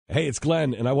Hey, it's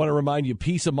Glenn, and I want to remind you,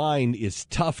 peace of mind is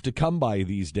tough to come by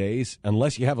these days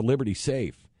unless you have a Liberty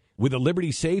Safe. With a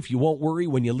Liberty Safe, you won't worry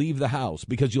when you leave the house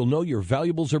because you'll know your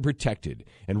valuables are protected.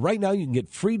 And right now, you can get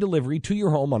free delivery to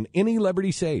your home on any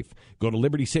Liberty Safe. Go to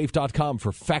LibertySafe.com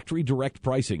for factory direct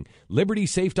pricing.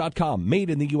 LibertySafe.com, made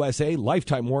in the USA,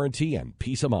 lifetime warranty, and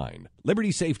peace of mind.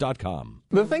 LibertySafe.com.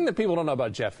 The thing that people don't know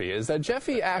about Jeffy is that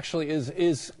Jeffy actually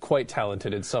is quite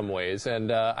talented in some ways.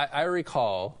 And I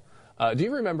recall... do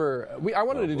you remember, I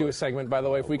wanted to do a segment, by the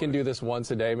way, if we can do this once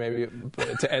a day, maybe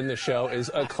to end the show, is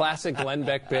a classic Glenn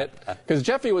Beck bit. Because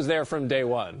Jeffy was there from day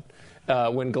one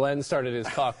when Glenn started his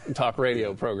talk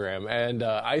radio program. And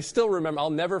I still remember, I'll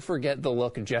never forget the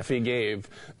look Jeffy gave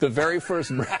the very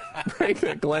first break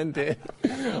that Glenn did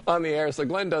on the air. So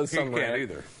Glenn does some rant.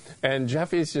 Either. And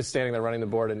Jeffy's just standing there running the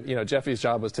board, and Jeffy's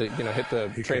job was to hit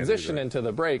the transition into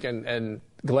the break, and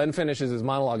Glenn finishes his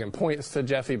monologue and points to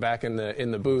Jeffy back in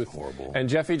the booth. Horrible. And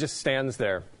Jeffy just stands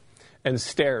there and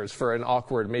stares for an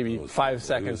awkward maybe 5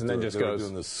 seconds, and then just goes.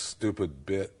 Doing this stupid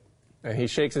bit. And he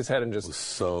shakes his head and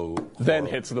just then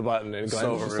hits the button, and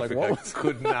Glenn was just like, "What?" I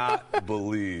could not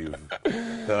believe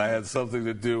that I had something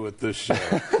to do with this show.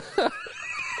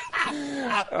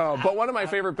 But one of my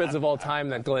favorite bits of all time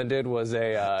that Glenn did was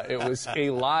a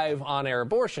live on-air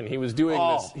abortion. He was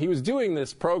doing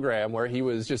this program where he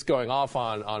was just going off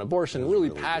on abortion, really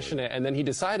passionate, good. And then he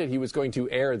decided he was going to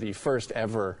air the first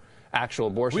ever actual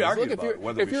abortion. We argued about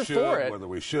whether we should, whether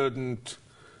we shouldn't.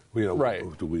 Right.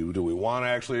 Do we want to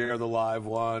actually air the live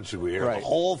one? Should we air the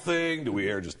whole thing? Do we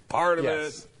air just part of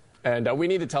it? And we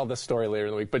need to tell this story later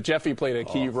in the week. But Jeffy played a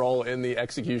key role in the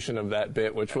execution of that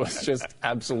bit, which was just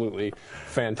absolutely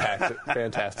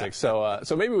fantastic. So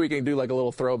maybe we can do like a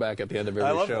little throwback at the end of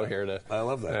every show here. I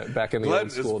love that. Back in the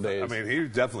old school days. I mean, he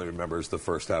definitely remembers the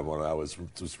first time when I was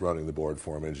just running the board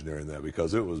for him, engineering that,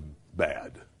 because it was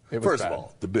bad. First of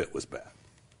all, the bit was bad.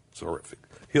 It's horrific.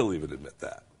 He'll even admit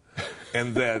that.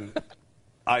 And then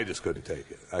I just couldn't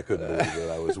take it. I couldn't believe that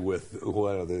I was with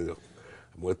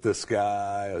this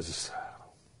guy. I was just,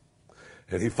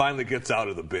 and he finally gets out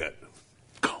of the bit.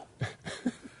 Go.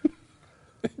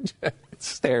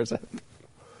 Stares at me.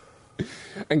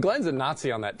 And Glenn's a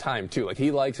Nazi on that time too. Like,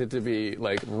 he likes it to be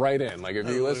like right in. Like, if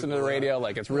you listen to the radio,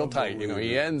 like, it's real tight.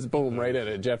 He ends, boom, right in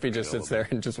it. Jeffy just sits there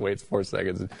and just waits 4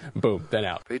 seconds, and boom, then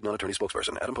out. Paid non-attorney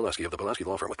spokesperson Adam Pulaski of the Pulaski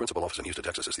Law Firm with principal office in Houston,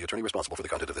 Texas, is the attorney responsible for the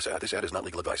content of this ad. This ad is not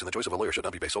legal advice, and the choice of a lawyer should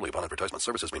not be based solely upon advertisement.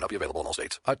 Services may not be available in all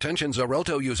states. Attention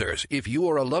Xarelto users. If you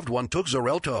or a loved one took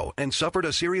Xarelto and suffered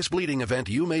a serious bleeding event,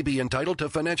 you may be entitled to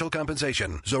financial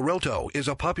compensation. Xarelto is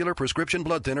a popular prescription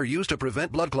blood thinner used to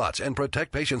prevent blood clots and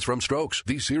protect patients from strokes.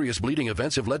 These serious bleeding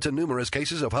events have led to numerous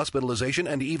cases of hospitalization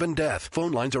and even death.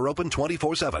 Phone lines are open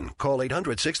 24/7. Call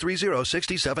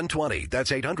 800-630-6720.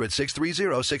 That's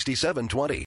 800-630-6720.